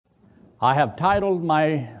I have titled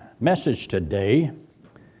my message today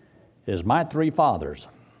is My Three Fathers.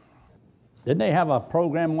 Didn't they have a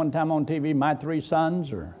program one time on TV, My Three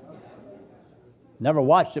Sons? Or never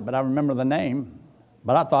watched it, but I remember the name.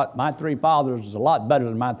 But I thought My Three Fathers is a lot better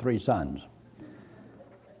than My Three Sons.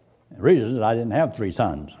 The reason is I didn't have three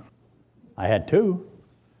sons. I had two.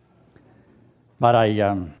 But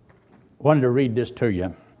I wanted to read this to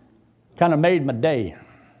you. Kind of made my day.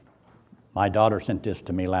 My daughter sent this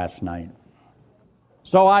to me last night.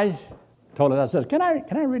 So I told her, I said, can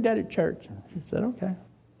I read that at church? She said, okay.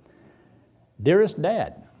 Dearest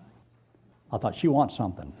Dad, I thought she wants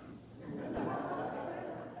something.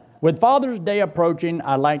 With Father's Day approaching,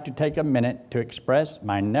 I'd like to take a minute to express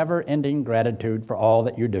my never-ending gratitude for all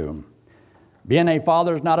that you do. Being a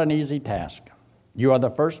father is not an easy task. You are the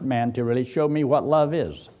first man to really show me what love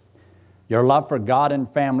is. Your love for God and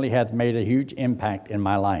family has made a huge impact in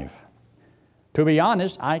my life. To be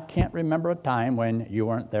honest, I can't remember a time when you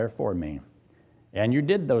weren't there for me. And you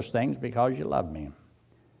did those things because you loved me.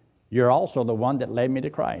 You're also the one that led me to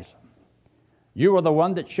Christ. You were the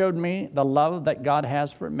one that showed me the love that God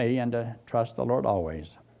has for me and to trust the Lord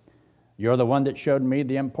always. You're the one that showed me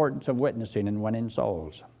the importance of witnessing and winning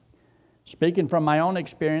souls. Speaking from my own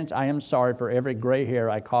experience, I am sorry for every gray hair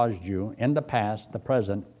I caused you in the past, the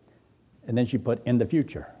present, and then she put in the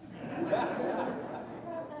future.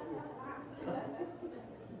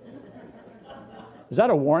 Is that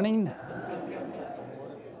a warning?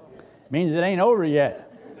 Means it ain't over yet.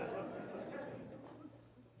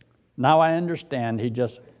 Now I understand he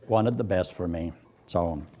just wanted the best for me.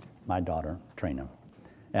 So, my daughter, Trina.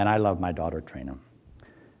 And I love my daughter, Trina.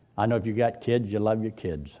 I know if you got kids, you love your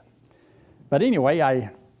kids. But anyway,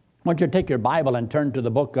 I want you to take your Bible and turn to the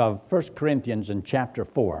book of 1 Corinthians in chapter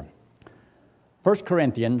 4. 1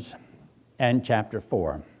 Corinthians and chapter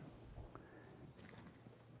 4.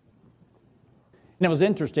 And it was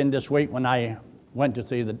interesting this week when I went to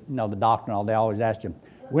see the doctor and all, they always asked you,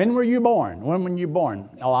 when were you born? When were you born?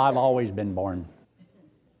 Oh, I've always been born.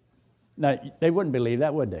 Now, they wouldn't believe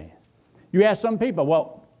that, would they? You ask some people,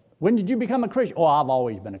 well, when did you become a Christian? Oh, I've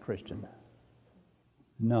always been a Christian.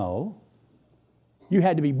 No. You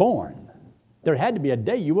had to be born. There had to be a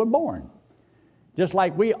day you were born. Just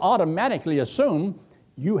like we automatically assume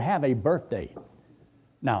you have a birthday.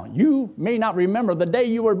 Now, you may not remember the day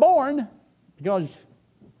you were born because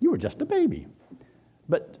you were just a baby.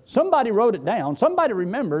 But somebody wrote it down. Somebody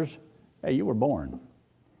remembers, hey, you were born.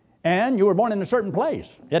 And you were born in a certain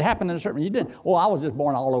place. It happened in a certain, you didn't, oh, I was just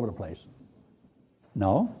born all over the place.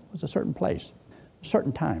 No, it was a certain place, a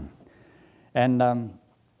certain time. And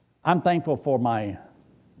I'm thankful for my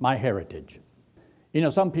heritage. You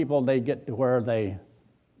know, some people, they get to where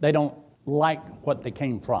they don't like what they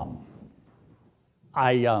came from.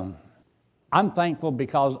 I'm thankful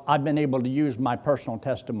because I've been able to use my personal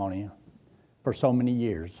testimony for so many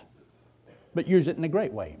years, but use it in a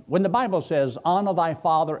great way. When the Bible says, honor thy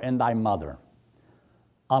father and thy mother,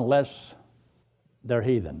 unless they're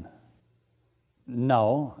heathen.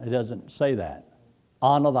 No, it doesn't say that.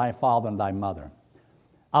 Honor thy father and thy mother.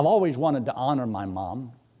 I've always wanted to honor my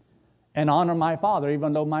mom and honor my father,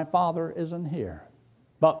 even though my father isn't here.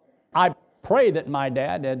 But I pray that my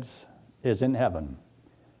dad is in heaven.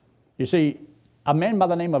 You see, a man by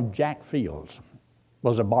the name of Jack Fields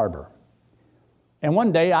was a barber. And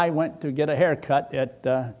one day I went to get a haircut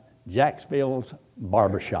at Jack Fields'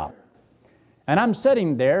 barber shop. And I'm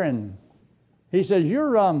sitting there and he says,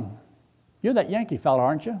 you're that Yankee fella,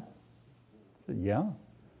 aren't you? I said, yeah.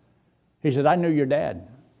 He said, I knew your dad.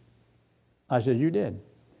 I said, you did?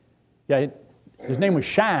 Yeah, his name was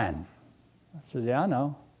Shine. I said, yeah, I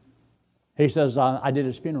know. He says, I did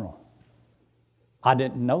his funeral. I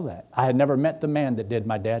didn't know that. I had never met the man that did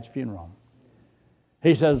my dad's funeral.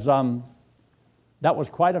 He says, that was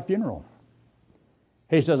quite a funeral.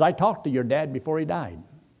 He says, I talked to your dad before he died.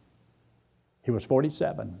 He was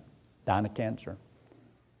 47, dying of cancer.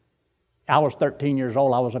 I was 13 years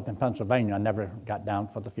old. I was up in Pennsylvania. I never got down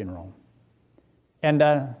for the funeral. And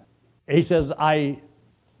he says, I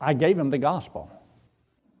gave him the gospel.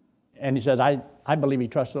 And he says, I believe he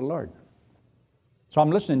trusted the Lord. So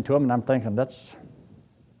I'm listening to him and I'm thinking, that's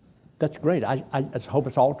great. I hope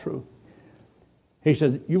it's all true. He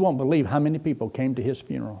says, you won't believe how many people came to his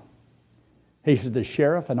funeral. He says, the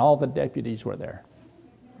sheriff and all the deputies were there.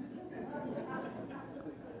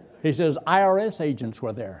 He says, IRS agents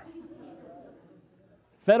were there.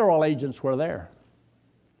 Federal agents were there.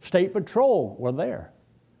 State Patrol were there.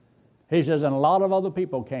 He says, and a lot of other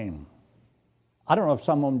people came. I don't know if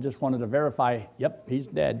some of them just wanted to verify, yep, he's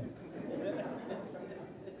dead.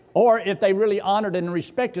 Or if they really honored and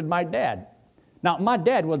respected my dad. Now, my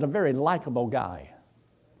dad was a very likable guy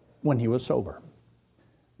when he was sober,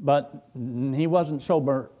 but he wasn't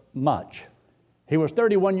sober much. He was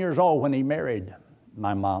 31 years old when he married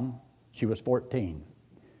my mom. She was 14.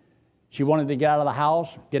 She wanted to get out of the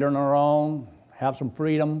house, get on her own, have some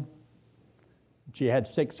freedom. She had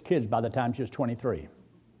 6 kids by the time she was 23.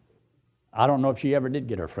 I don't know if she ever did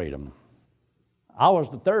get her freedom. I was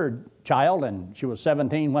the 3rd child, and she was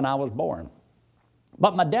 17 when I was born.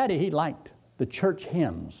 But my daddy, he liked the church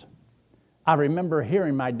hymns. I remember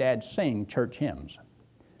hearing my dad sing church hymns.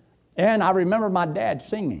 And I remember my dad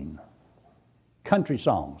singing country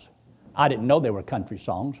songs. I didn't know they were country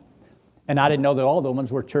songs, and I didn't know that all the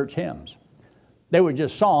ones were church hymns. They were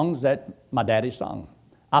just songs that my daddy sung.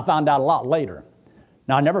 I found out a lot later.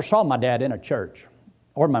 Now, I never saw my dad in a church,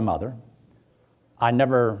 or my mother. I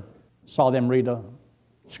never saw them read a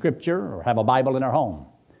scripture or have a Bible in their home.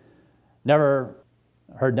 Never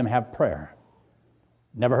heard them have prayer.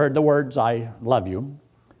 Never heard the words, "I love you."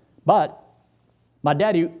 But my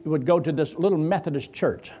daddy would go to this little Methodist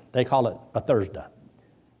church. They call it Bethesda.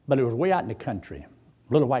 But it was way out in the country,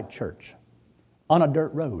 little white church, on a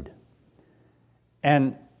dirt road.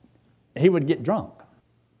 And he would get drunk,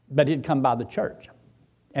 but he'd come by the church,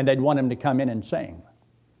 and they'd want him to come in and sing.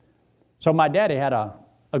 So my daddy had a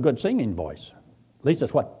good singing voice. At least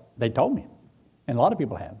that's what they told me, and a lot of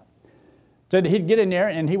people have. So he'd get in there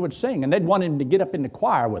and he would sing, and they'd want him to get up in the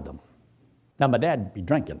choir with them. Now, my dad would be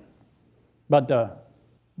drinking, but the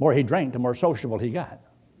more he drank, the more sociable he got.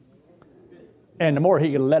 And the more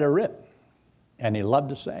he could let her rip, and he loved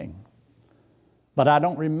to sing. But I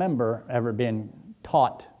don't remember ever being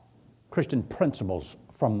taught Christian principles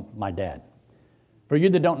from my dad. For you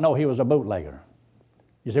that don't know, he was a bootlegger.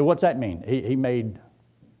 You say, what's that mean?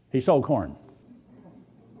 He sold corn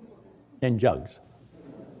in jugs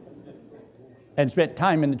and spent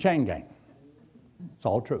time in the chain gang. It's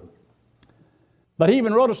all true. But he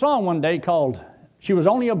even wrote a song one day called, "She Was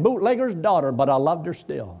Only a Bootlegger's Daughter, But I Loved Her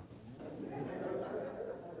Still."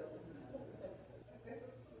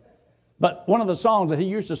 But one of the songs that he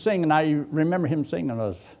used to sing, and I remember him singing,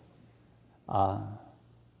 was, I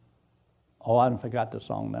forgot the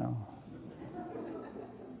song now.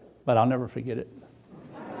 But I'll never forget it.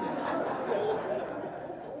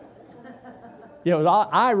 Yeah, it was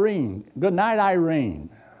Irene. Good night, Irene.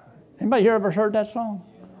 Anybody here ever heard that song?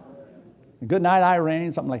 Good night,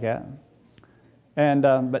 Irene, something like that. And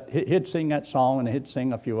but he'd sing that song, and he'd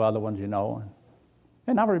sing a few other ones,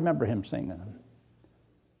 And I remember him singing them.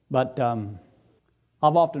 But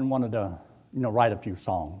I've often wanted to, write a few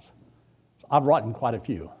songs. I've written quite a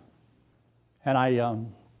few. And I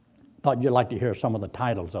thought you'd like to hear some of the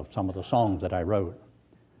titles of some of the songs that I wrote.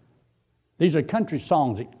 These are country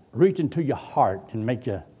songs that reach into your heart and make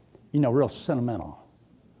you, real sentimental.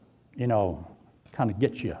 Kind of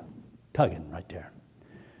gets you tugging right there.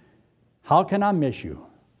 How can I miss you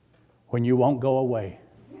when you won't go away?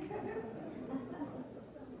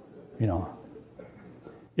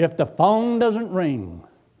 If the phone doesn't ring,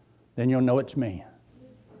 then you'll know it's me.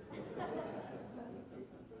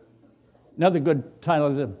 Another good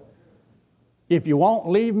title is, if you won't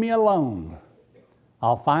leave me alone,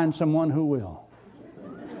 I'll find someone who will.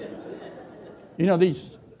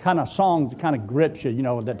 These kind of songs kind of grips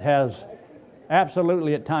you, that has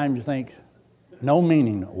absolutely at times you think no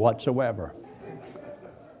meaning whatsoever.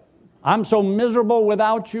 I'm so miserable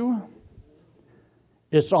without you,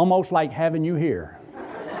 it's almost like having you here.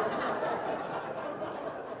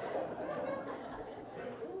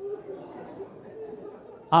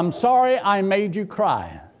 I'm sorry I made you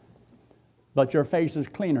cry, but your face is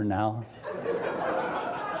cleaner now.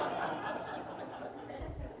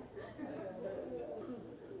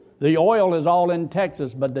 The oil is all in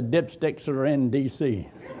Texas, but the dipsticks are in D.C.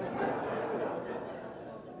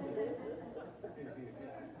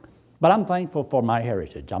 But I'm thankful for my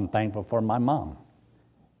heritage. I'm thankful for my mom.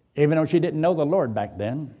 Even though she didn't know the Lord back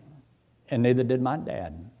then, and neither did my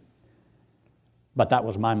dad. But that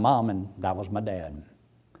was my mom, and that was my dad.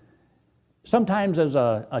 Sometimes as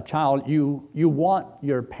a child, you want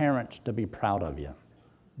your parents to be proud of you.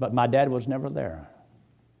 But my dad was never there.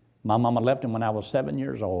 My mama left him when I was 7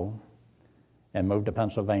 years old and moved to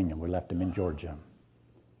Pennsylvania. We left him in Georgia.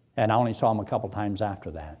 And I only saw him a couple times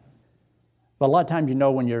after that. But a lot of times,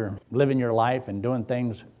 when you're living your life and doing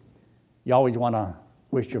things, you always want to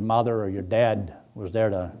wish your mother or your dad was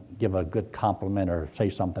there to give a good compliment or say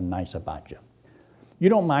something nice about you. You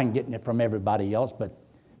don't mind getting it from everybody else, but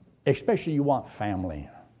especially you want family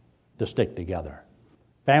to stick together.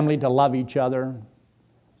 Family to love each other.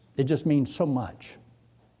 It just means so much.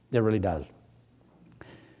 It really does.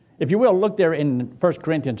 If you will, look there in 1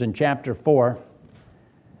 Corinthians in chapter 4.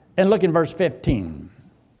 And look in verse 15,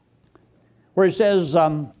 where it says,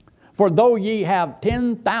 for though ye have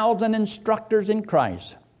 10,000 instructors in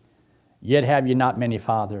Christ, yet have ye not many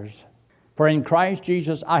fathers. For in Christ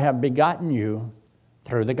Jesus I have begotten you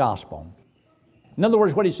through the gospel. In other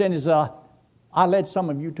words, what he's saying is, I led some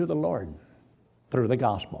of you to the Lord through the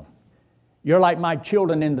gospel. You're like my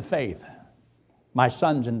children in the faith, my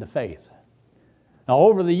sons in the faith. Now,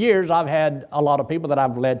 over the years, I've had a lot of people that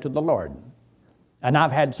I've led to the Lord. And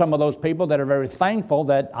I've had some of those people that are very thankful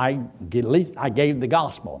that I gave the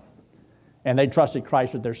gospel, and they trusted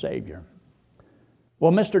Christ as their Savior.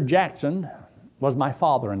 Well, Mr. Jackson was my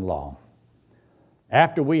father-in-law.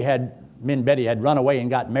 After me and Betty had run away and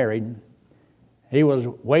got married, he was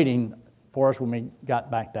waiting for us when we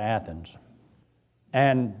got back to Athens.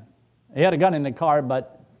 And he had a gun in the car,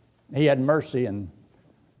 but he had mercy and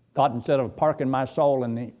thought instead of parking my soul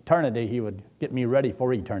in eternity, he would get me ready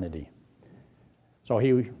for eternity. So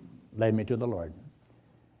he led me to the Lord.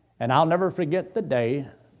 And I'll never forget the day,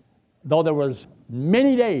 though there was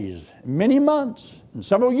many days, many months, and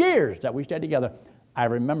several years that we stayed together, I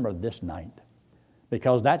remember this night,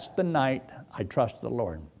 because that's the night I trusted the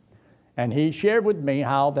Lord. And he shared with me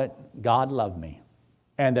how that God loved me,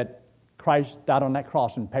 and that Christ died on that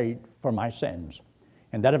cross and paid for my sins,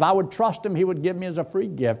 and that if I would trust him, he would give me as a free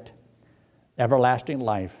gift everlasting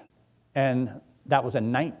life. And that was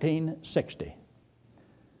in 1960.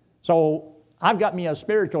 So I've got me a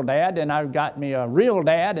spiritual dad, and I've got me a real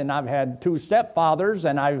dad, and I've had two stepfathers,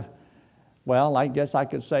 and I guess I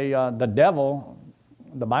could say the devil.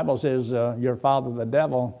 The Bible says your father the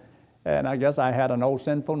devil, and I guess I had an old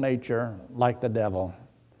sinful nature like the devil.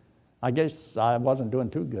 I guess I wasn't doing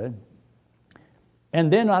too good.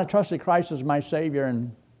 And then I trusted Christ as my Savior,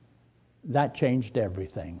 and that changed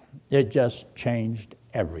everything. It just changed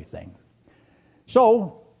everything.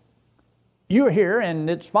 So you're here, and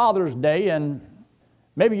it's Father's Day, and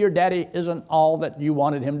maybe your daddy isn't all that you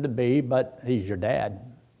wanted him to be, but he's your dad,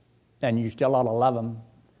 and you still ought to love him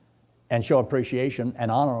and show appreciation and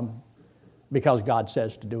honor him because God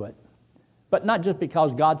says to do it. But not just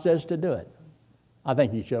because God says to do it. I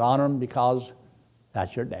think you should honor him because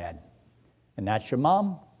that's your dad, and that's your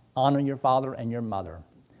mom. Honor your father and your mother,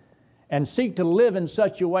 and seek to live in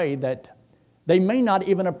such a way that they may not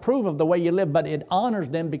even approve of the way you live, but it honors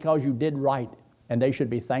them because you did right, and they should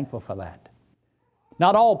be thankful for that.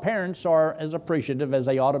 Not all parents are as appreciative as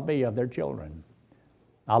they ought to be of their children.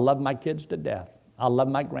 I love my kids to death. I love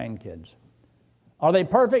my grandkids. Are they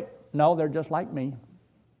perfect? No, they're just like me.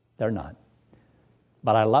 They're not.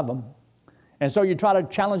 But I love them. And so you try to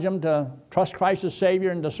challenge them to trust Christ as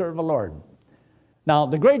Savior and to serve the Lord. Now,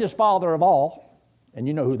 the greatest father of all, and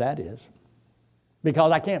you know who that is,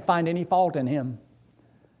 because I can't find any fault in him.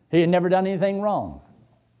 He had never done anything wrong.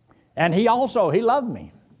 And he loved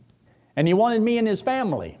me. And he wanted me in his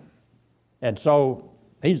family. And so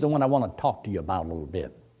he's the one I want to talk to you about a little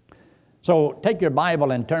bit. So take your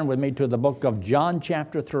Bible and turn with me to the book of John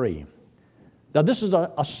chapter 3. Now this is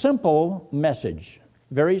a simple message,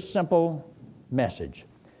 very simple message.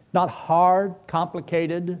 Not hard,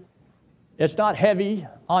 complicated. It's not heavy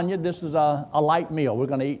on you. This is a light meal. We're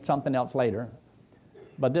going to eat something else later.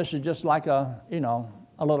 But this is just like a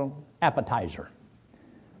little appetizer.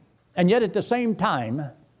 And yet at the same time,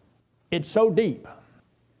 it's so deep,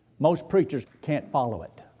 most preachers can't follow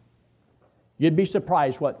it. You'd be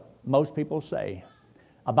surprised what most people say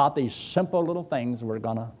about these simple little things we're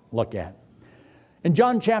going to look at. In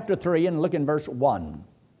John chapter 3, and look in verse 1,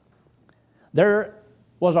 there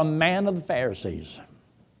was a man of the Pharisees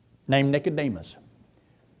named Nicodemus,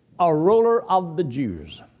 a ruler of the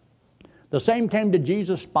Jews. The same came to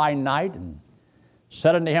Jesus by night and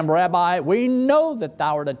said unto him, Rabbi, we know that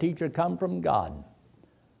thou art a teacher come from God.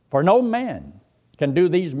 For no man can do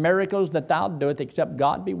these miracles that thou doest except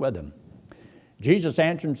God be with him. Jesus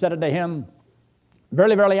answered and said unto him,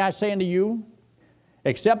 Verily, verily, I say unto you,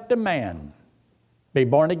 except a man be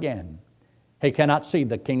born again, he cannot see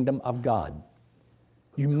the kingdom of God.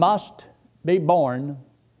 You must be born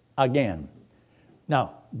again.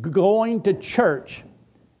 Now, going to church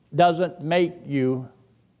doesn't make you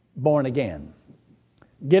born again.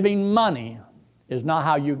 Giving money is not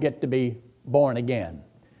how you get to be born again.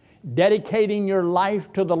 Dedicating your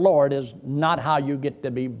life to the Lord is not how you get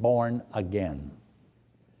to be born again.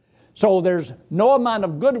 So there's no amount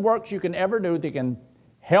of good works you can ever do that can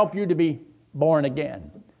help you to be born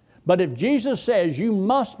again. But if Jesus says you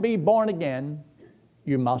must be born again,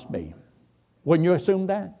 you must be. Wouldn't you assume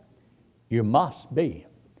that? You must be.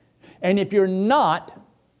 And if you're not,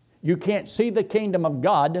 you can't see the kingdom of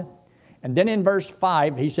God, And then in verse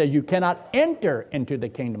 5, he says, you cannot enter into the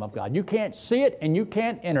kingdom of God. You can't see it and you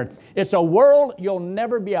can't enter it. It's a world you'll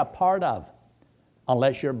never be a part of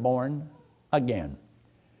unless you're born again.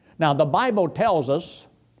 Now, the Bible tells us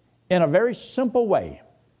in a very simple way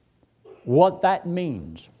what that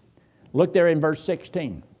means. Look there in verse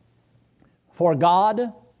 16. For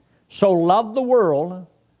God so loved the world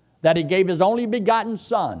that he gave his only begotten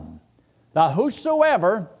Son, that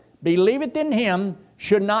whosoever believeth in him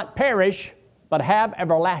should not perish, but have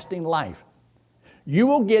everlasting life. You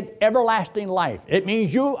will get everlasting life. It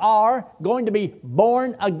means you are going to be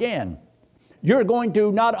born again. You're going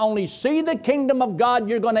to not only see the kingdom of God,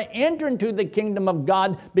 you're going to enter into the kingdom of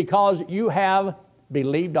God because you have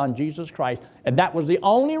believed on Jesus Christ. And that was the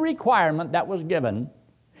only requirement that was given.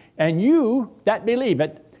 And you that believe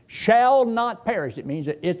it shall not perish. It means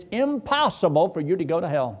that it's impossible for you to go to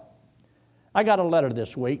hell. I got a letter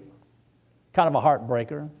this week, kind of a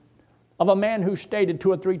heartbreaker, of a man who stated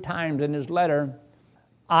 2 or 3 times in his letter,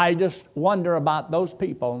 I just wonder about those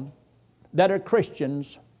people that are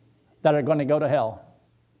Christians that are going to go to hell.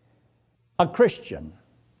 A Christian,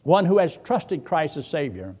 one who has trusted Christ as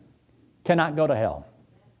Savior, cannot go to hell.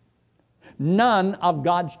 None of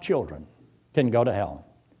God's children can go to hell.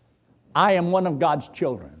 I am one of God's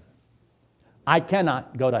children. I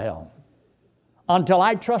cannot go to hell. Until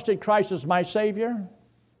I trusted Christ as my Savior,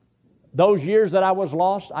 those years that I was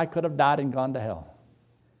lost, I could have died and gone to hell.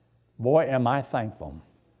 Boy, am I thankful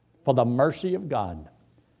for the mercy of God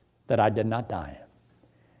that I did not die.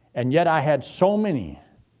 And yet I had so many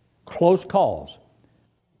close calls.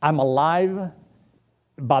 I'm alive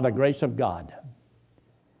by the grace of God.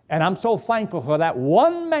 And I'm so thankful for that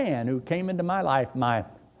one man who came into my life, my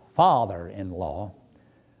father-in-law,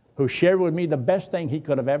 who shared with me the best thing he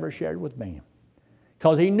could have ever shared with me.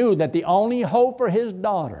 Because he knew that the only hope for his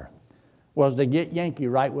daughter was to get Yankee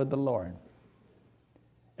right with the Lord.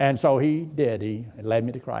 And so he did. He led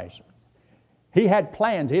me to Christ. He had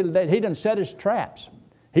plans. He didn't set his traps.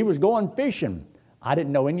 He was going fishing. I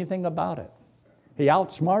didn't know anything about it. He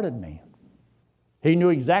outsmarted me. He knew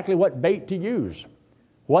exactly what bait to use,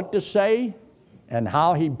 what to say, and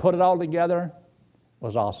how he put it all together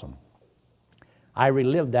was awesome. I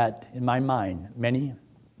relived that in my mind many,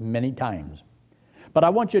 many times. But I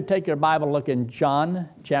want you to take your Bible, look in John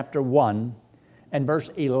chapter 1 and verse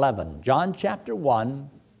 11. John chapter 1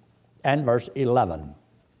 and verse 11.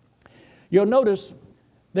 You'll notice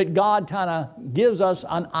that God kind of gives us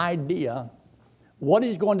an idea what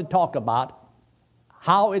he's going to talk about,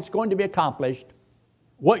 how it's going to be accomplished,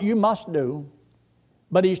 what you must do.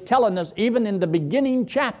 But he's telling us, even in the beginning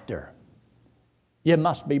chapter, you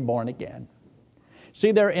must be born again.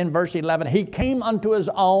 See there in verse 11, he came unto his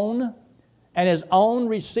own, and his own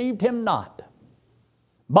received him not.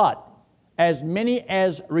 But as many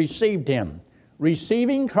as received him,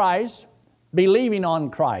 receiving Christ, believing on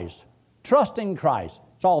Christ, trusting Christ,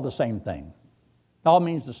 it's all the same thing. It all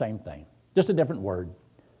means the same thing, just a different word.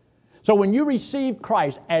 So when you receive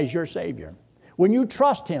Christ as your Savior, when you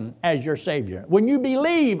trust him as your Savior, when you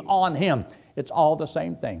believe on him, it's all the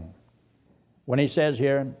same thing. When he says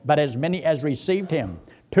here, but as many as received him,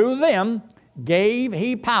 to them gave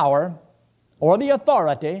he power or the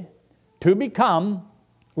authority to become,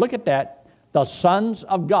 look at that, the sons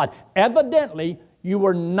of God. Evidently, you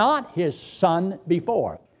were not his son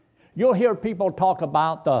before. You'll hear people talk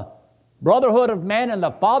about the brotherhood of man and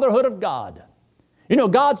the fatherhood of God. You know,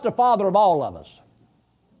 God's the father of all of us.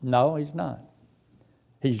 No, he's not.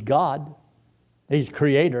 He's God. He's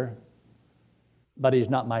creator. But he's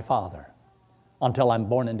not my father until I'm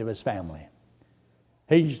born into his family.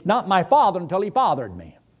 He's not my father until he fathered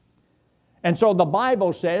me. And so the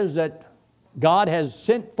Bible says that God has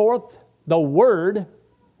sent forth the Word,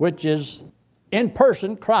 which is in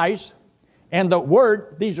person, Christ, and the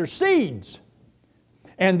Word, these are seeds.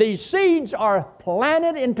 And these seeds are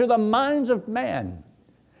planted into the minds of man.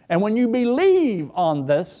 And when you believe on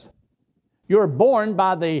this, you're born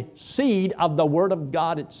by the seed of the Word of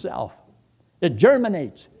God itself. It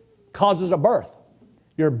germinates, causes a birth.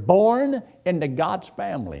 You're born into God's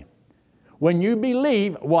family when you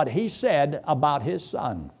believe what he said about his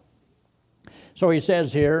Son. So he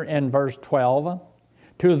says here in verse 12,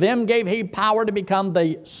 to them gave he power to become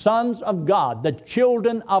the sons of God, the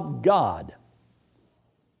children of God.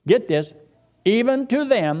 Get this, even to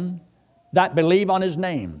them that believe on his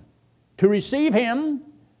name. To receive him,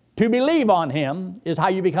 to believe on him, is how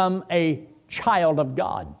you become a child of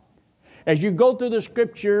God. As you go through the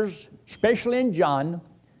scriptures, especially in John,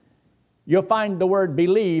 you'll find the word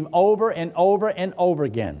believe over and over and over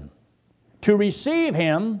again. To receive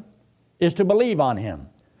him is to believe on him.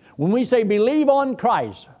 When we say believe on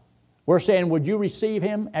Christ, We're saying, would you receive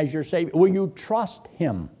Him as your Savior? Will you trust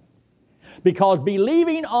Him? Because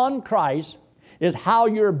believing on Christ is how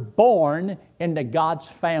you're born into God's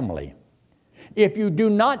family. If you do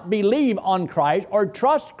not believe on Christ or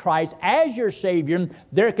trust Christ as your Savior,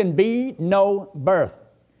 there can be no birth.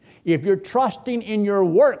 If you're trusting in your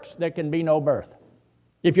works, there can be no birth.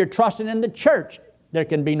 If you're trusting in the church, there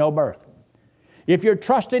can be no birth. If you're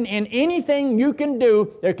trusting in anything you can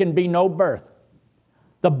do, there can be no birth.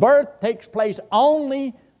 The birth takes place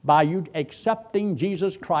only by you accepting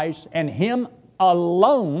Jesus Christ and Him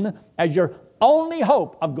alone as your only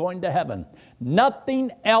hope of going to heaven.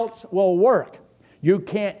 Nothing else will work. You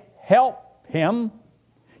can't help Him.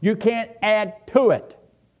 You can't add to it.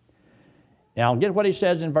 Now get what he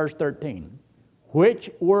says in verse 13.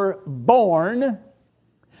 Which were born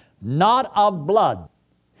not of blood.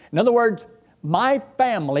 In other words, my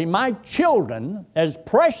family, my children, as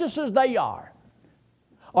precious as they are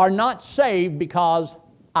not saved because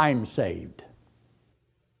I'm saved.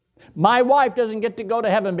 My wife doesn't get to go to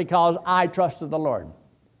heaven because I trusted the Lord.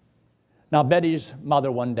 Now, Betty's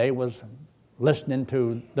mother one day was listening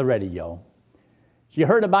to the radio. She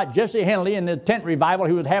heard about Jesse Henley and the tent revival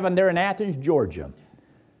he was having there in Athens, Georgia.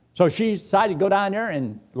 So she decided to go down there,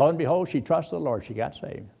 and lo and behold, she trusted the Lord. She got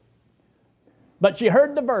saved. But she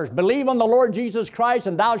heard the verse, believe on the Lord Jesus Christ,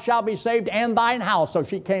 and thou shalt be saved, and thine house. So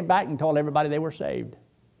she came back and told everybody they were saved.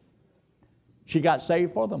 She got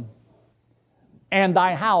saved for them. And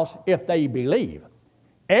thy house, if they believe.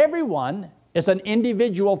 Everyone is an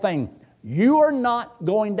individual thing. You are not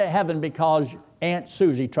going to heaven because Aunt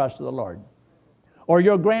Susie trusted the Lord. Or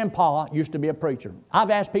your grandpa used to be a preacher. I've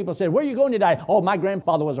asked people, said, where are you going today? Oh, my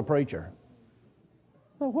grandfather was a preacher.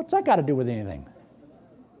 Well, what's that got to do with anything?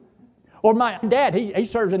 Or my dad, he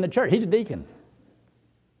serves in the church. He's a deacon.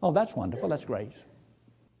 Oh, that's wonderful. That's grace.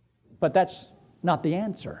 But that's not the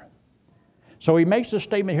answer. So he makes a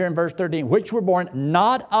statement here in verse 13, which were born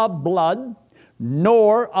not of blood,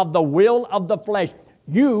 nor of the will of the flesh.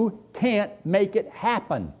 You can't make it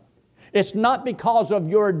happen. It's not because of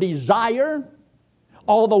your desire,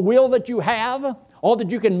 all the will that you have, all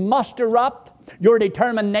that you can muster up, your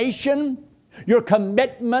determination, your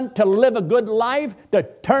commitment to live a good life, to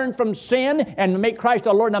turn from sin and make Christ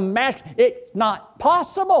the Lord and the Master. It's not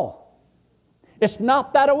possible. It's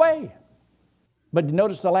not that way. But you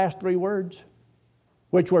notice the last three words?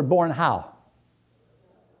 Which were born how?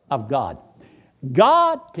 Of God.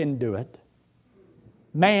 God can do it.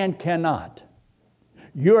 Man cannot.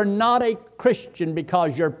 You're not a Christian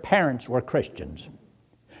because your parents were Christians.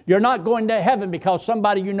 You're not going to heaven because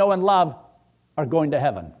somebody you know and love are going to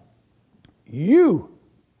heaven. You,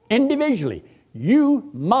 individually, you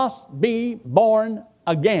must be born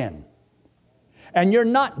again. And you're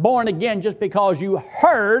not born again just because you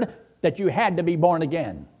heard that you had to be born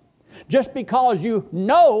again. Just because you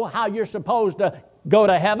know how you're supposed to go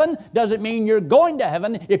to heaven doesn't mean you're going to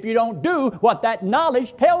heaven if you don't do what that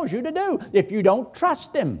knowledge tells you to do, if you don't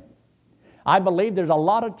trust Him. I believe there's a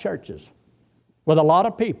lot of churches with a lot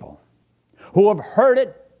of people who have heard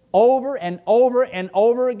it over and over and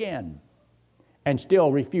over again and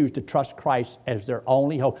still refuse to trust Christ as their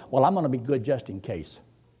only hope. Well, I'm going to be good just in case.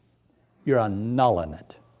 You're annulling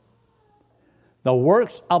it. The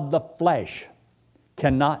works of the flesh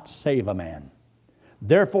cannot save a man.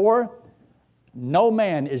 Therefore, no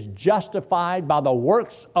man is justified by the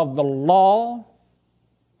works of the law,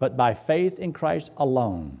 but by faith in Christ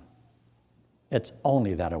alone. It's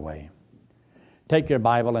only that way. Take your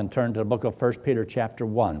Bible and turn to the book of 1 Peter chapter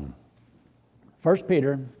 1. 1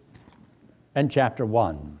 Peter and chapter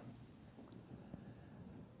 1.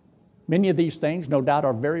 Many of these things, no doubt,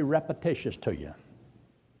 are very repetitious to you.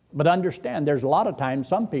 But understand, there's a lot of times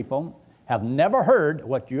some people have never heard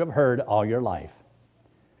what you have heard all your life.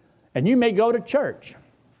 And you may go to church,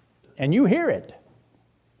 and you hear it,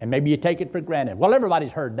 and maybe you take it for granted. Well,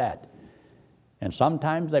 everybody's heard that. And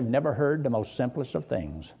sometimes they've never heard the most simplest of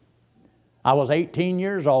things. I was 18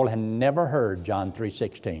 years old and never heard John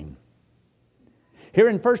 3:16. Here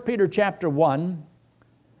in 1 Peter chapter 1,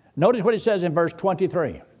 notice what it says in verse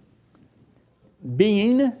 23.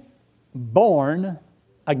 Being born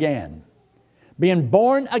again. Being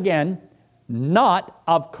born again, not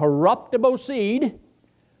of corruptible seed,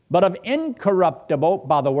 but of incorruptible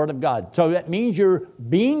by the Word of God. So that means you're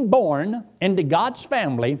being born into God's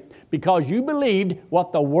family because you believed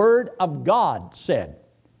what the Word of God said.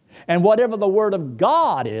 And whatever the Word of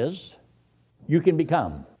God is, you can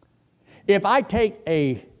become. If I take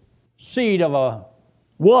a seed of a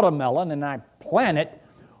watermelon and I plant it,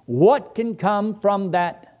 what can come from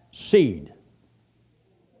that seed?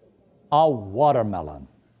 A watermelon.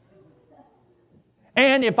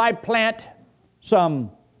 And if I plant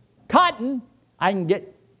some cotton, I can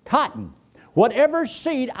get cotton. Whatever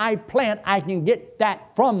seed I plant, I can get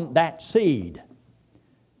that from that seed.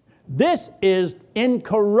 This is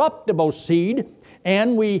incorruptible seed,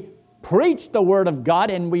 and we preach the Word of God,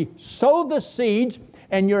 and we sow the seeds,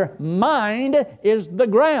 and your mind is the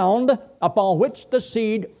ground upon which the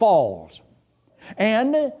seed falls.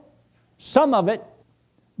 And some of it,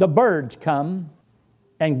 the birds come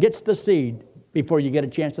and gets the seed before you get a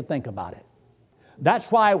chance to think about it. That's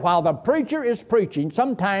why while the preacher is preaching,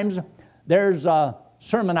 sometimes there's a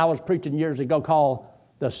sermon I was preaching years ago called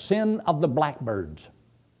The Sin of the Blackbirds.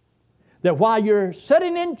 That while you're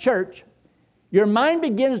sitting in church, your mind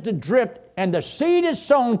begins to drift and the seed is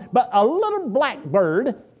sown, but a little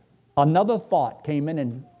blackbird, another thought came in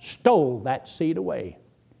and stole that seed away.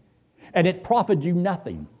 And it profited you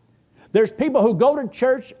nothing. There's people who go to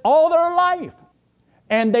church all their life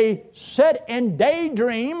and they sit and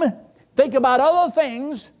daydream, think about other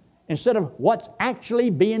things instead of what's actually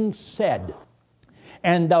being said.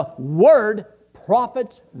 And the Word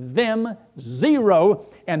profits them zero,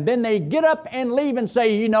 and then they get up and leave and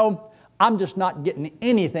say, you know, I'm just not getting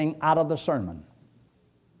anything out of the sermon.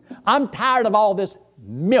 I'm tired of all this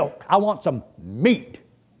milk. I want some meat.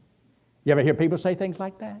 You ever hear people say things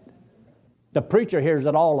like that? The preacher hears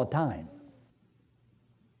it all the time.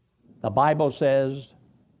 The Bible says,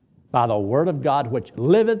 by the Word of God which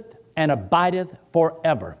liveth and abideth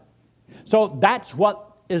forever. So that's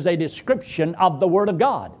what is a description of the Word of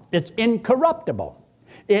God. It's incorruptible.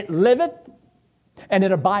 It liveth and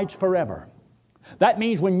it abides forever. That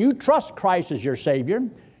means when you trust Christ as your Savior,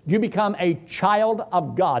 you become a child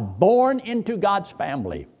of God, born into God's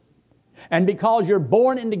family. And because you're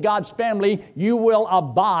born into God's family, you will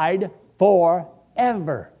abide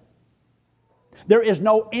forever. There is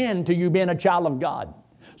no end to you being a child of God.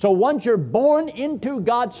 So once you're born into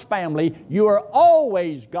God's family, you are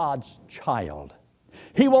always God's child.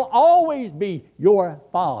 He will always be your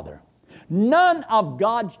Father. None of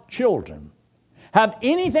God's children have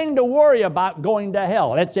anything to worry about going to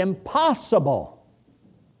hell. It's impossible.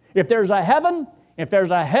 If there's a heaven, if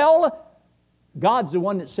there's a hell, God's the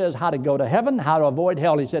one that says how to go to heaven, how to avoid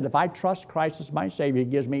hell. He said, if I trust Christ as my Savior, He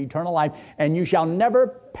gives me eternal life, and you shall never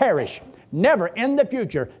perish. Never in the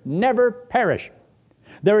future, never perish.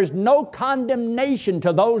 There is no condemnation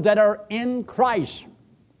to those that are in Christ.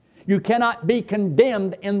 You cannot be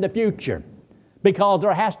condemned in the future because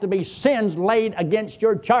there has to be sins laid against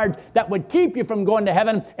your charge that would keep you from going to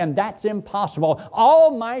heaven, and that's impossible.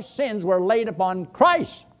 All my sins were laid upon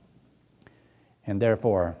Christ, and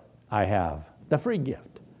therefore I have the free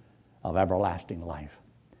gift of everlasting life.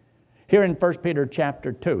 Here in 1 Peter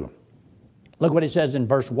chapter 2, look what he says in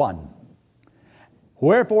verse 1.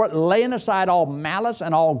 Wherefore, laying aside all malice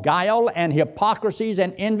and all guile and hypocrisies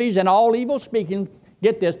and envies and all evil speaking,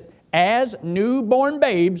 get this, as newborn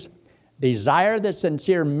babes, desire the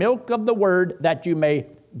sincere milk of the Word that you may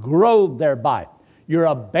grow thereby. You're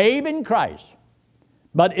a babe in Christ,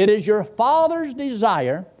 but it is your Father's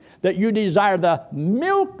desire that you desire the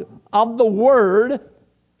milk of the Word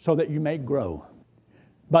so that you may grow.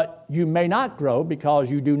 But you may not grow because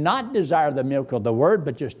you do not desire the milk of the Word,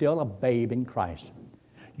 but you're still a babe in Christ.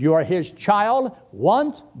 You are His child,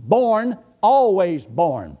 once born, always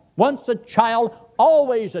born. Once a child,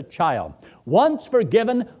 always a child. Once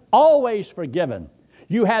forgiven, always forgiven.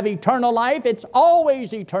 You have eternal life, it's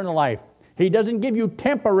always eternal life. He doesn't give you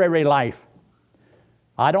temporary life.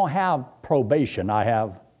 I don't have probation, I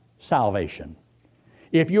have salvation.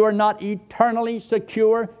 If you are not eternally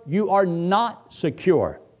secure, you are not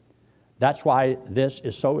secure. That's why this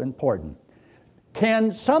is so important.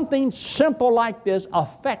 Can something simple like this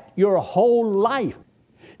affect your whole life?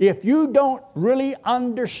 If you don't really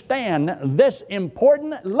understand this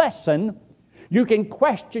important lesson, you can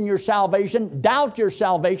question your salvation, doubt your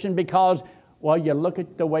salvation because, well, you look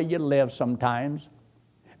at the way you live sometimes,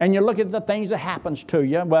 and you look at the things that happens to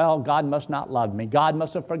you. Well, God must not love me. God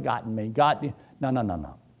must have forgotten me.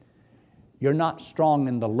 No. You're not strong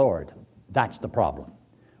in the Lord. That's the problem.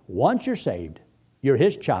 Once you're saved, you're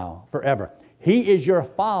His child forever. He is your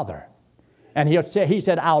Father. And He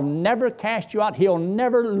said, I'll never cast you out. He'll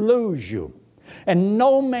never lose you. And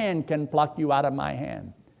no man can pluck you out of my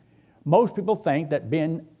hand. Most people think that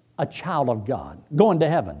being a child of God, going to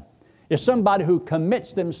heaven, is somebody who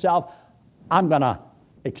commits themselves, I'm going to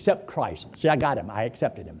accept Christ. See, I got Him. I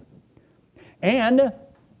accepted Him. And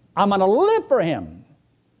I'm going to live for Him.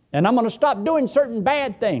 And I'm going to stop doing certain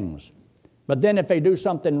bad things. But then if they do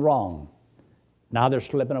something wrong, now they're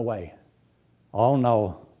slipping away. Oh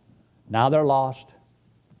no, now they're lost.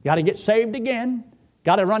 Got to get saved again.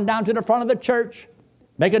 Got to run down to the front of the church.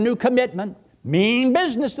 make a new commitment, mean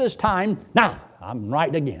business this time. Now, I'm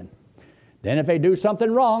right again. Then if they do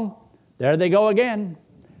something wrong, there they go again.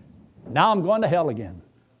 Now I'm going to hell again.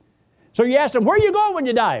 So you ask them, where are you going when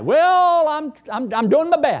you die? Well, I'm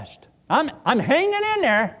doing my best. I'm hanging in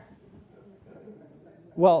there.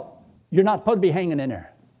 Well, you're not supposed to be hanging in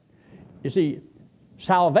there. You see,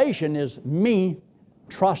 salvation is me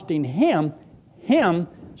trusting Him, Him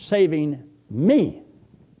saving me.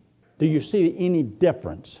 Do you see any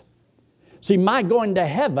difference? See, my going to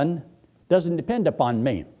heaven doesn't depend upon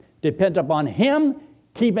me. It depends upon Him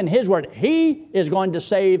keeping His word. He is going to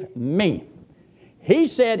save me. He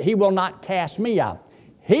said He will not cast me out.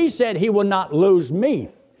 He said He will not lose me.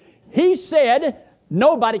 He said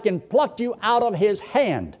nobody can pluck you out of His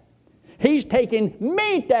hand. He's taking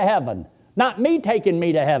me to heaven, not me taking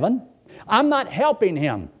me to heaven. I'm not helping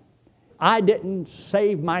Him. I didn't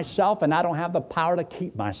save myself, and I don't have the power to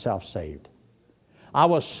keep myself saved. I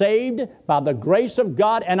was saved by the grace of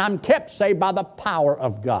God, and I'm kept saved by the power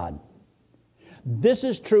of God. This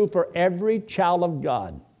is true for every child of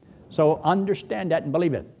God. So understand that and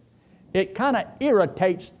believe it. It kind of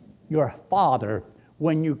irritates your father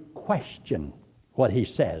when you question what he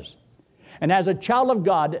says. And as a child of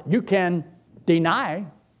God, you can deny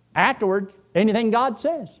afterwards anything God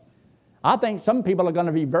says. I think some people are going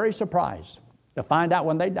to be very surprised to find out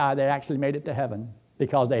when they die they actually made it to heaven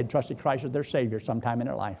because they had trusted Christ as their Savior sometime in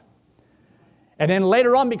their life. And then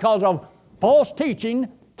later on, because of false teaching,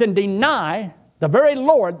 can deny the very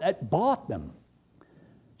Lord that bought them.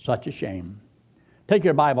 Such a shame. Take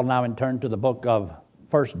your Bible now and turn to the book of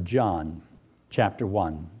 1 John chapter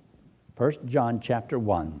 1. 1 John chapter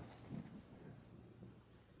 1.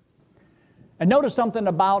 And notice something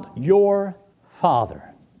about your Father.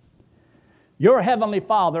 Your Heavenly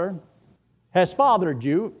Father has fathered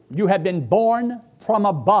you. You have been born from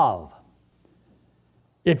above.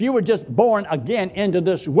 If you were just born again into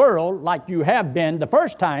this world like you have been the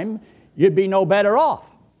first time, you'd be no better off.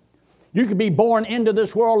 You could be born into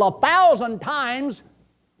this world 1,000 times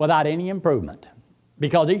without any improvement,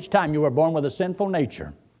 because each time you were born with a sinful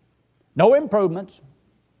nature. No improvements,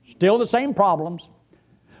 still the same problems.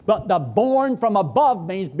 But the born from above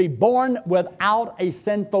means be born without a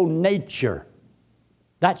sinful nature.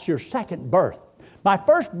 That's your second birth. My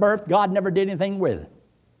first birth, God never did anything with.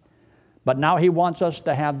 But now He wants us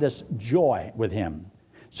to have this joy with Him.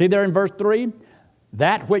 See there in verse 3?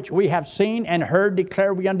 That which we have seen and heard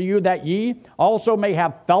declare we unto you, that ye also may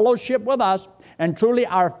have fellowship with us. And truly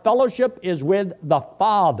our fellowship is with the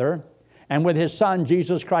Father and with His Son,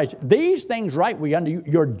 Jesus Christ. These things write we unto you,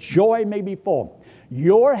 your joy may be full.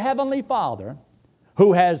 Your Heavenly Father,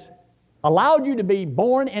 who has allowed you to be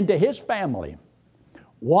born into His family,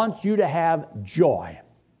 wants you to have joy,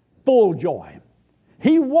 full joy.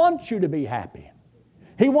 He wants you to be happy.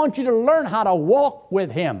 He wants you to learn how to walk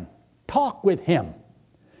with Him, talk with Him.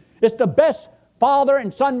 It's the best father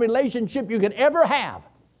and son relationship you could ever have.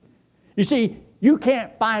 You see, you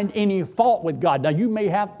can't find any fault with God. Now, you may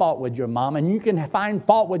have fault with your mom, and you can find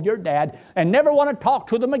fault with your dad, and never want to talk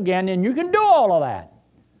to them again, and you can do all of that.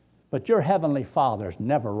 But your Heavenly Father's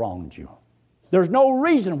never wronged you. There's no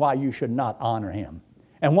reason why you should not honor Him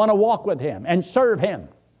and want to walk with Him and serve Him.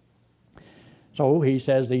 So He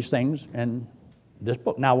says these things in this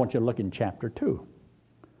book. Now I want you to look in chapter 2.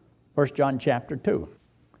 1 John chapter 2.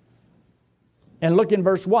 And look in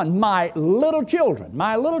verse 1. My little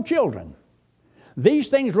children, these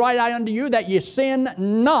things write I unto you, that ye sin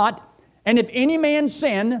not. And if any man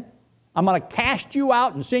sin, I'm going to cast you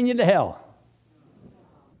out and send you to hell.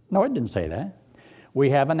 No, it didn't say that. We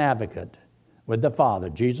have an advocate with the Father,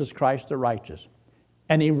 Jesus Christ the righteous.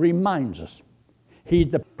 And He reminds us. He's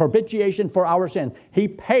the propitiation for our sins. He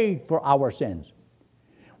paid for our sins.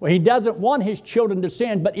 Well, He doesn't want His children to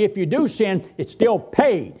sin, but if you do sin, it's still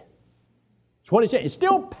paid. That's what He said. It's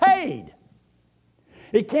still paid.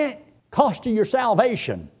 It can't cost you your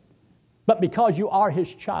salvation. But because you are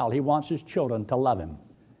His child, He wants His children to love Him.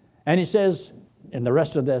 And He says, in the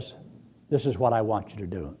rest of this is what I want you to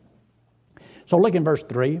do. So look in verse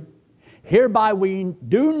 3. Hereby we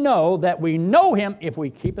do know that we know Him if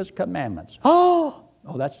we keep His commandments. Oh,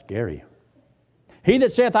 that's scary. He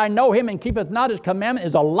that saith, I know Him, and keepeth not His commandment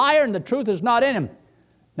is a liar, and the truth is not in him.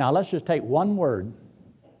 Now let's just take one word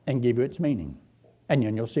and give you its meaning. And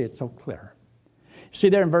then you'll see it so clear. See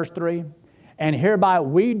there in verse 3? And hereby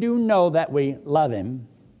we do know that we love Him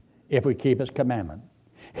if we keep His commandment.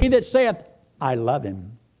 He that saith, I love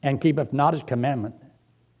Him, and keepeth not His commandment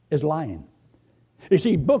is lying. You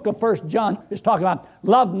see, book of 1 John is talking about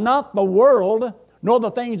love not the world, nor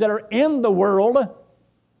the things that are in the world,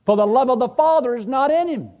 for the love of the Father is not in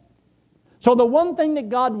him. So the one thing that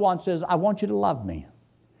God wants is, I want you to love me.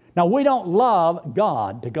 Now, we don't love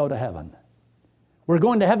God to go to heaven. We're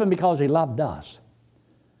going to heaven because He loved us.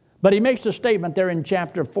 But He makes a statement there in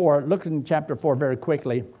chapter 4. Look in chapter 4 very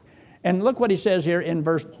quickly. And look what He says here in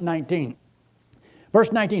verse 19.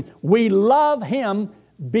 Verse 19, we love Him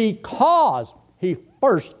because He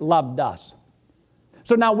first loved us.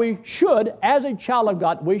 So now we should, as a child of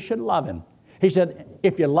God, we should love Him. He said,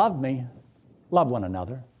 if you love me, love one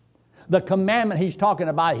another. The commandment He's talking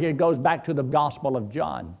about here goes back to the Gospel of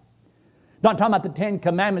John. Not talking about the 10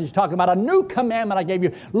 commandments. He's talking about a new commandment I gave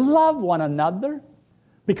you. Love one another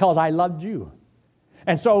because I loved you.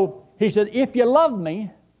 And so He said, if you love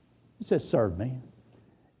me, He says, serve me.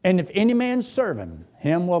 And if any man serve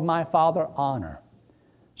him will my Father honor.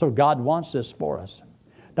 So God wants this for us.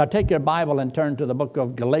 Now take your Bible and turn to the book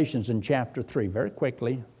of Galatians in chapter 3 very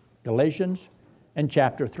quickly. Galatians in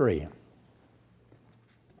chapter 3.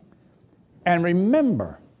 And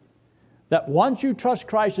remember that once you trust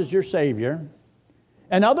Christ as your Savior,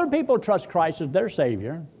 and other people trust Christ as their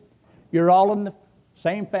Savior, you're all in the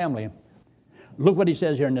same family. Look what he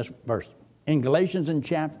says here in this verse. In Galatians in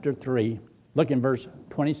chapter 3, look in verse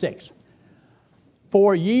 26.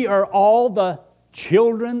 For ye are all the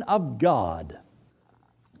children of God.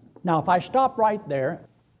 Now, if I stop right there,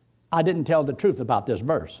 I didn't tell the truth about this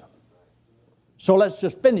verse. So let's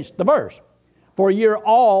just finish the verse. For ye are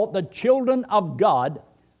all the children of God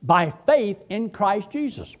by faith in Christ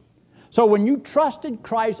Jesus. So when you trusted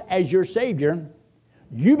Christ as your Savior,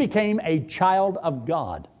 you became a child of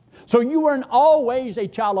God. So you weren't always a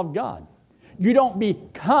child of God. You don't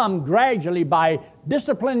become gradually by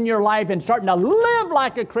disciplining your life and starting to live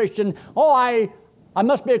like a Christian. Oh, I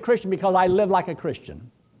must be a Christian because I live like a Christian.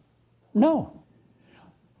 No.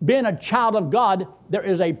 Being a child of God, there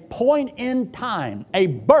is a point in time, a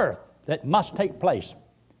birth that must take place.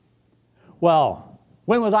 Well,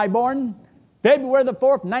 when was I born? February the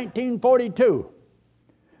 4th, 1942.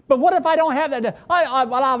 But what if I don't have that?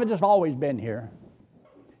 I've just always been here.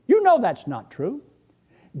 You know that's not true.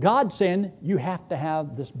 God said you have to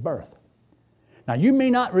have this birth. Now, you may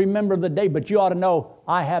not remember the day, but you ought to know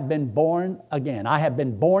I have been born again. I have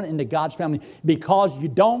been born into God's family because you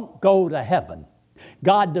don't go to heaven.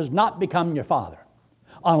 God does not become your father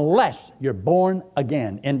unless you're born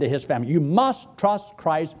again into His family. You must trust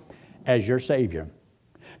Christ as your Savior.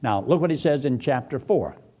 Now, look what he says in chapter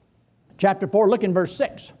 4. Chapter 4, look in verse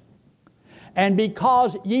 6. And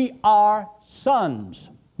because ye are sons,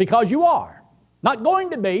 because you are, not going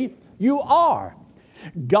to be, you are.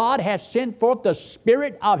 God has sent forth the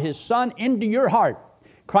Spirit of His Son into your heart,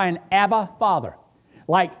 crying, Abba, Father,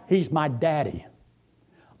 like He's my daddy.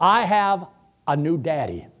 I have a new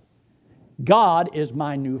daddy. God is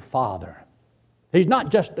my new Father. He's not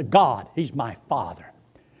just a God, He's my Father.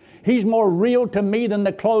 He's more real to me than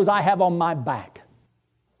the clothes I have on my back.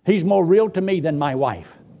 He's more real to me than my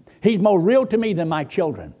wife. He's more real to me than my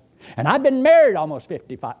children. And I've been married almost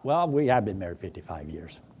 55. Well, we have been married 55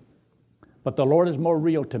 years. But the Lord is more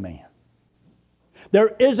real to me.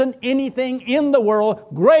 There isn't anything in the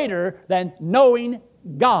world greater than knowing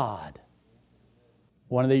God.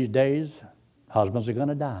 One of these days, husbands are going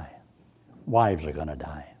to die. Wives are going to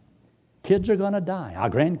die. Kids are going to die.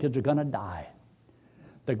 Our grandkids are going to die.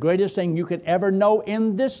 The greatest thing you could ever know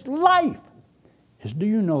in this life is, do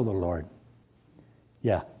you know the Lord?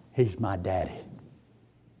 Yeah, He's my daddy.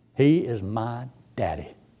 He is my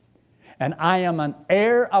daddy. And I am an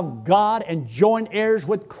heir of God and joint heirs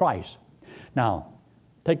with Christ. Now,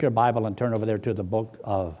 take your Bible and turn over there to the book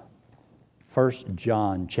of 1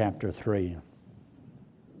 John chapter 3.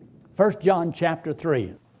 1 John chapter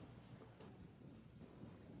 3.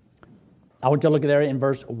 I want you to look there in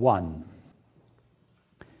verse 1.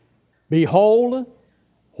 Behold,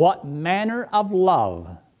 what manner of love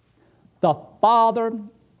the Father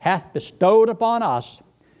hath bestowed upon us,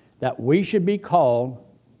 that we should be called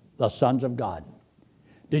the sons of God.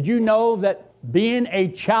 Did you know that being a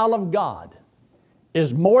child of God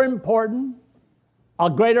is more important, a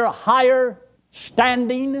greater, higher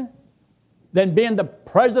standing than being the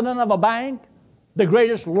president of a bank, the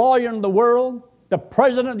greatest lawyer in the world, the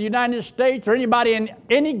president of the United States, or anybody in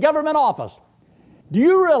any government office? Do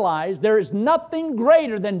you realize there is nothing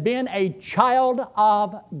greater than being a child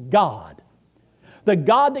of God? The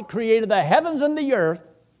God that created the heavens and the earth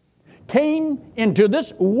came into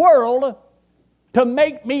this world to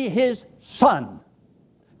make me His son,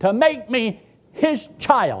 to make me His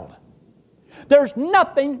child. There's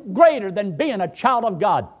nothing greater than being a child of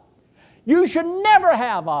God. You should never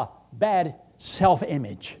have a bad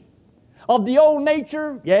self-image. Of the old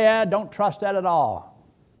nature, yeah, don't trust that at all.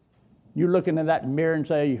 You look into that mirror and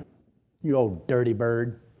say, You old dirty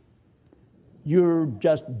bird. You're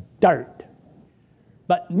just dirt.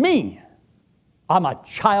 But me, I'm a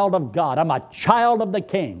child of God. I'm a child of the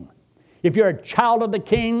King. If you're a child of the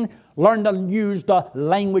King, learn to use the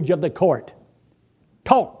language of the court.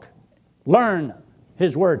 Talk. Learn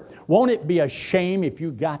His Word. Won't it be a shame if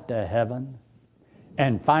you got to heaven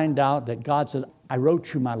and find out that God says, I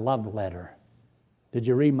wrote you my love letter. Did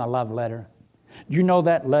you read my love letter? Do you know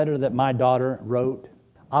that letter that my daughter wrote?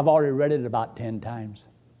 I've already read it about 10 times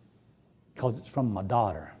because it's from my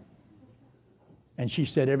daughter. And she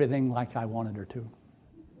said everything like I wanted her to.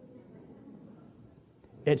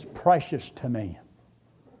 It's precious to me.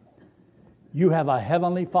 You have a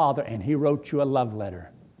heavenly Father and He wrote you a love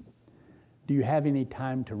letter. Do you have any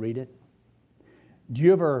time to read it? Do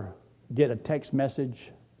you ever get a text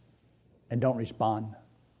message and don't respond?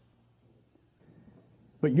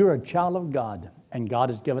 But you're a child of God, and God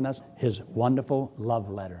has given us His wonderful love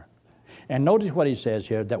letter. And notice what He says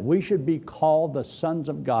here, that we should be called the sons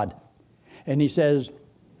of God. And He says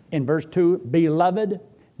in verse 2, Beloved,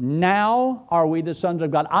 now are we the sons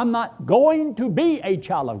of God. I'm not going to be a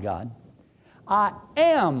child of God. I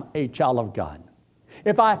am a child of God.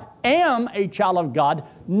 If I am a child of God,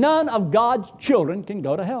 none of God's children can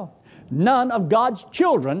go to hell. None of God's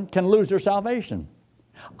children can lose their salvation.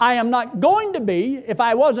 I am not going to be, if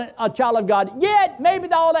I wasn't a child of God yet, maybe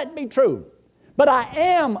all that be true. But I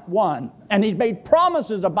am one, and He's made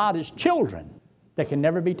promises about His children that can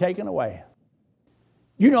never be taken away.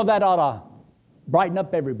 You know that ought to brighten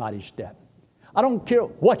up everybody's step. I don't care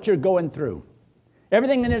what you're going through.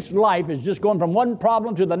 Everything in this life is just going from one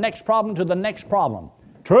problem to the next problem to the next problem.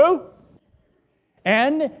 True?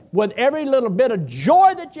 And with every little bit of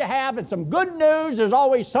joy that you have and some good news, there's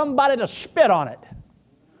always somebody to spit on it.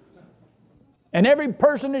 And every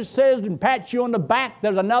person who says and pats you on the back,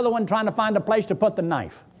 there's another one trying to find a place to put the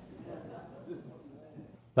knife.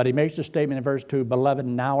 But He makes the statement in verse 2, Beloved,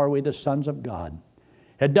 now are we the sons of God.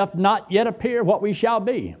 It doth not yet appear what we shall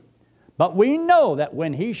be. But we know that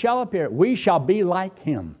when He shall appear, we shall be like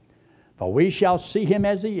Him. For we shall see Him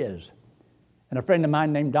as He is. And a friend of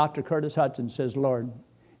mine named Dr. Curtis Hudson says, Lord,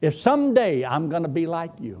 if someday I'm going to be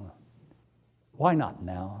like You, why not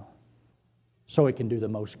now? So it can do the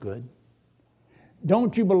most good.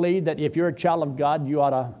 Don't you believe that if you're a child of God, you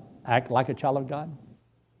ought to act like a child of God?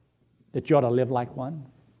 That you ought to live like one?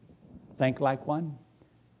 Think like one?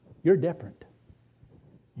 You're different.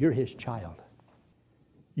 You're His child.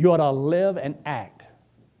 You ought to live and act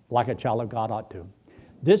like a child of God ought to.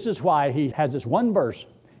 This is why He has this one verse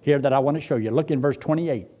here that I want to show you. Look in verse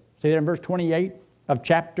 28. See there in verse 28 of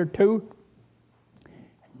chapter 2?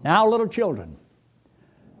 Now, little children,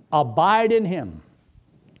 abide in Him,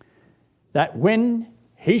 that when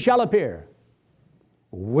He shall appear,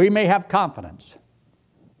 we may have confidence,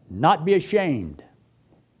 not be ashamed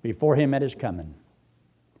before Him at His coming.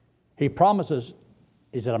 He promises,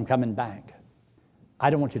 He said, I'm coming back. I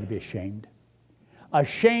don't want you to be ashamed.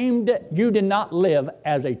 Ashamed you did not live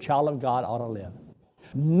as a child of God ought to live.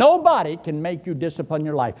 Nobody can make you discipline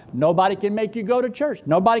your life. Nobody can make you go to church.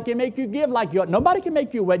 Nobody can make you give like you ought. Nobody can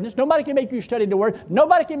make you witness. Nobody can make you study the Word.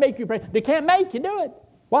 Nobody can make you pray. They can't make you do it.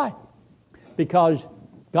 Why? Because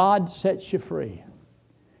God sets you free.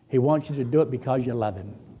 He wants you to do it because you love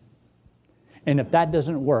Him. And if that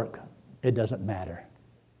doesn't work, it doesn't matter.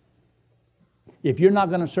 If you're not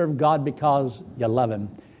going to serve God because you love Him,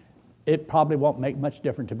 it probably won't make much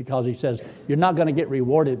difference, because He says you're not going to get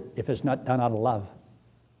rewarded if it's not done out of love.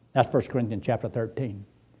 That's 1 Corinthians chapter 13.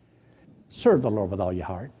 Serve the Lord with all your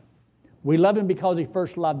heart. We love Him because He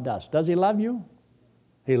first loved us. Does He love you?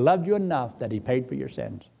 He loved you enough that He paid for your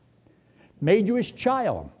sins. Made you His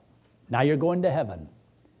child. Now you're going to heaven.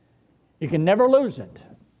 You can never lose it.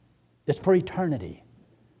 It's for eternity.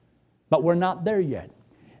 But we're not there yet.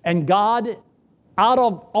 And God, out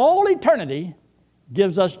of all eternity,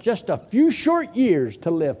 gives us just a few short years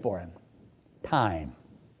to live for Him. Time.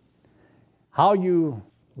 How you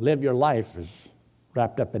live your life is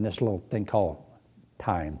wrapped up in this little thing called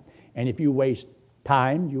time. And if you waste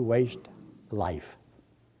time, you waste life.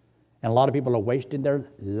 And a lot of people are wasting their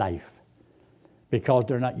life because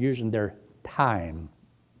they're not using their time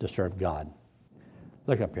to serve God.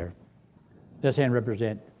 Look up here. This hand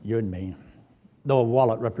represents you and me. The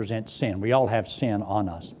wallet represents sin. We all have sin on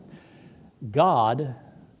us. God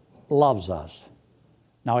loves us.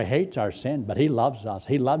 Now, He hates our sin, but He loves us.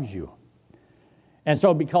 He loves you. And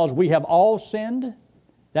so because we have all sinned,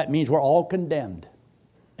 that means we're all condemned.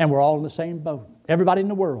 And we're all in the same boat. Everybody in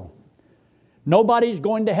the world. Nobody's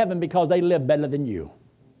going to heaven because they live better than you.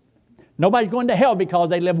 Nobody's going to hell because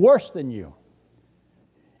they live worse than you.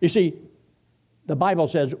 You see, The Bible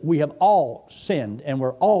says we have all sinned and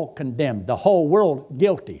we're all condemned, the whole world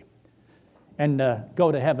guilty. And to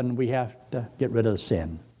go to heaven, we have to get rid of the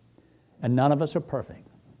sin. And none of us are perfect.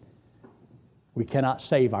 We cannot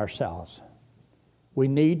save ourselves. We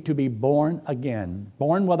need to be born again,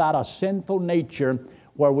 born without a sinful nature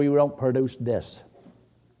where we don't produce this.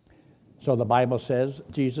 So the Bible says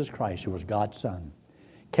Jesus Christ, who was God's Son,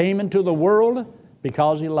 came into the world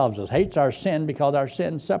because He loves us, hates our sin because our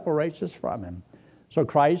sin separates us from Him. So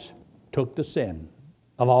Christ took the sin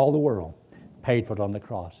of all the world, paid for it on the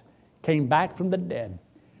cross, came back from the dead,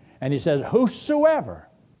 and He says, whosoever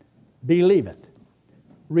believeth,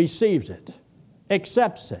 receives it,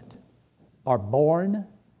 accepts it, are born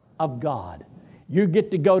of God. You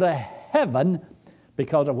get to go to heaven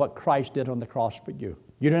because of what Christ did on the cross for you.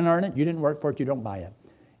 You didn't earn it, you didn't work for it, you don't buy it.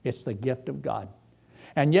 It's the gift of God.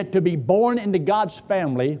 And yet to be born into God's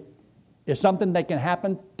family is something that can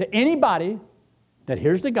happen to anybody that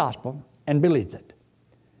hears the gospel and believes it.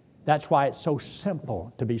 That's why it's so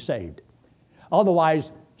simple to be saved.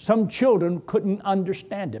 Otherwise, some children couldn't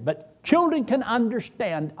understand it. But children can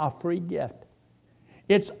understand a free gift.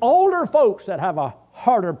 It's older folks that have a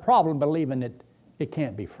harder problem believing it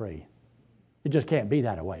can't be free. It just can't be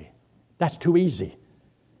that way. That's too easy.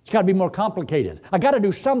 It's got to be more complicated. I got to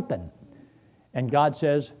do something. And God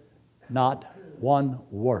says, not one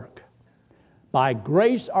work. By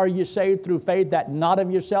grace are you saved through faith, that not of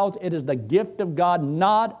yourselves. It is the gift of God,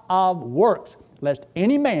 not of works, lest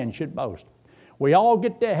any man should boast. We all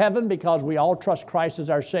get to heaven because we all trust Christ as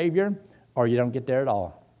our Savior, or you don't get there at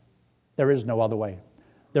all. There is no other way.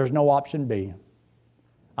 There's no option B.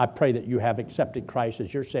 I pray that you have accepted Christ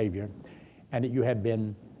as your Savior and that you have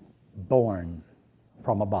been born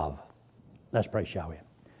from above. Let's pray, shall we?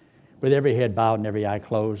 With every head bowed and every eye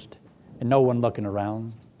closed and no one looking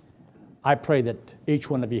around, I pray that each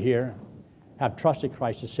one of you here have trusted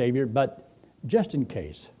Christ as Savior, but just in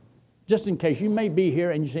case you may be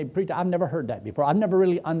here and you say, Preacher, I've never heard that before. I've never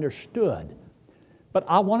really understood, but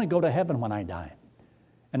I want to go to heaven when I die.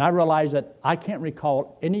 And I realize that I can't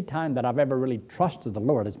recall any time that I've ever really trusted the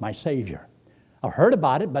Lord as my Savior. I've heard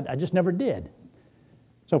about it, but I just never did.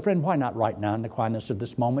 So friend, why not right now in the quietness of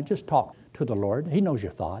this moment, just talk to the Lord. He knows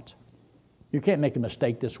your thoughts. You can't make a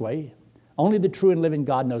mistake this way. Only the true and living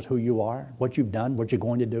God knows who you are, what you've done, what you're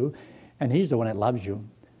going to do, and He's the one that loves you.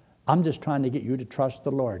 I'm just trying to get you to trust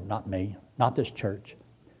the Lord, not me, not this church.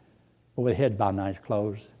 But with head bowed and eyes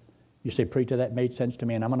closed, you say, Preacher, that made sense to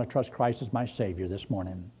me, and I'm going to trust Christ as my Savior this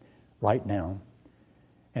morning, right now.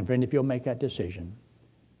 And friend, if you'll make that decision,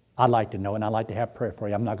 I'd like to know, and I'd like to have prayer for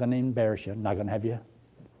you. I'm not going to embarrass you. I'm not going to have you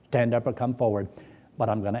stand up or come forward, but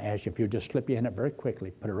I'm going to ask you if you'll just slip your hand up very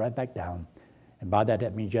quickly, put it right back down. And by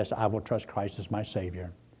that means, yes, I will trust Christ as my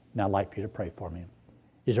Savior. And I'd like for you to pray for me.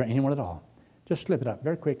 Is there anyone at all? Just slip it up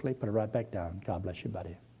very quickly, put it right back down. God bless you,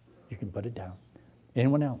 buddy. You can put it down.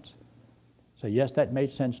 Anyone else? So yes, that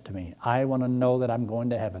made sense to me. I want to know that I'm going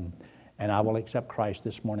to heaven, and I will accept Christ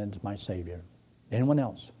this morning as my Savior. Anyone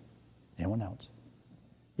else? Anyone else?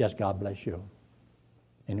 Yes, God bless you.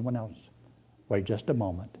 Anyone else? Wait just a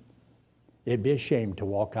moment. It'd be a shame to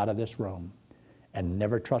walk out of this room and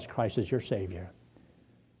never trust Christ as your Savior,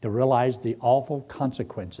 to realize the awful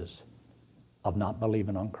consequences of not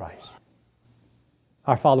believing on Christ.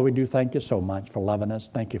 Our Father, we do thank you so much for loving us.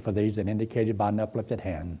 Thank you for these that indicated by an uplifted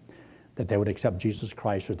hand that they would accept Jesus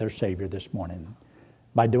Christ as their Savior this morning.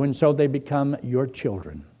 By doing so, they become your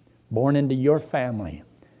children, born into your family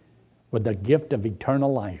with the gift of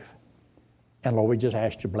eternal life. And Lord, we just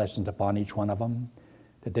ask your blessings upon each one of them,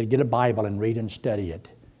 that they get a Bible and read and study it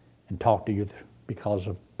and talk to you because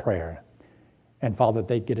of prayer. And Father,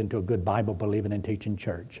 they get into a good Bible believing and teaching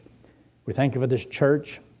church. We thank you for this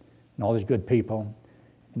church and all these good people,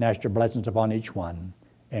 and ask your blessings upon each one.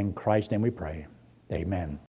 In Christ's name we pray. Amen.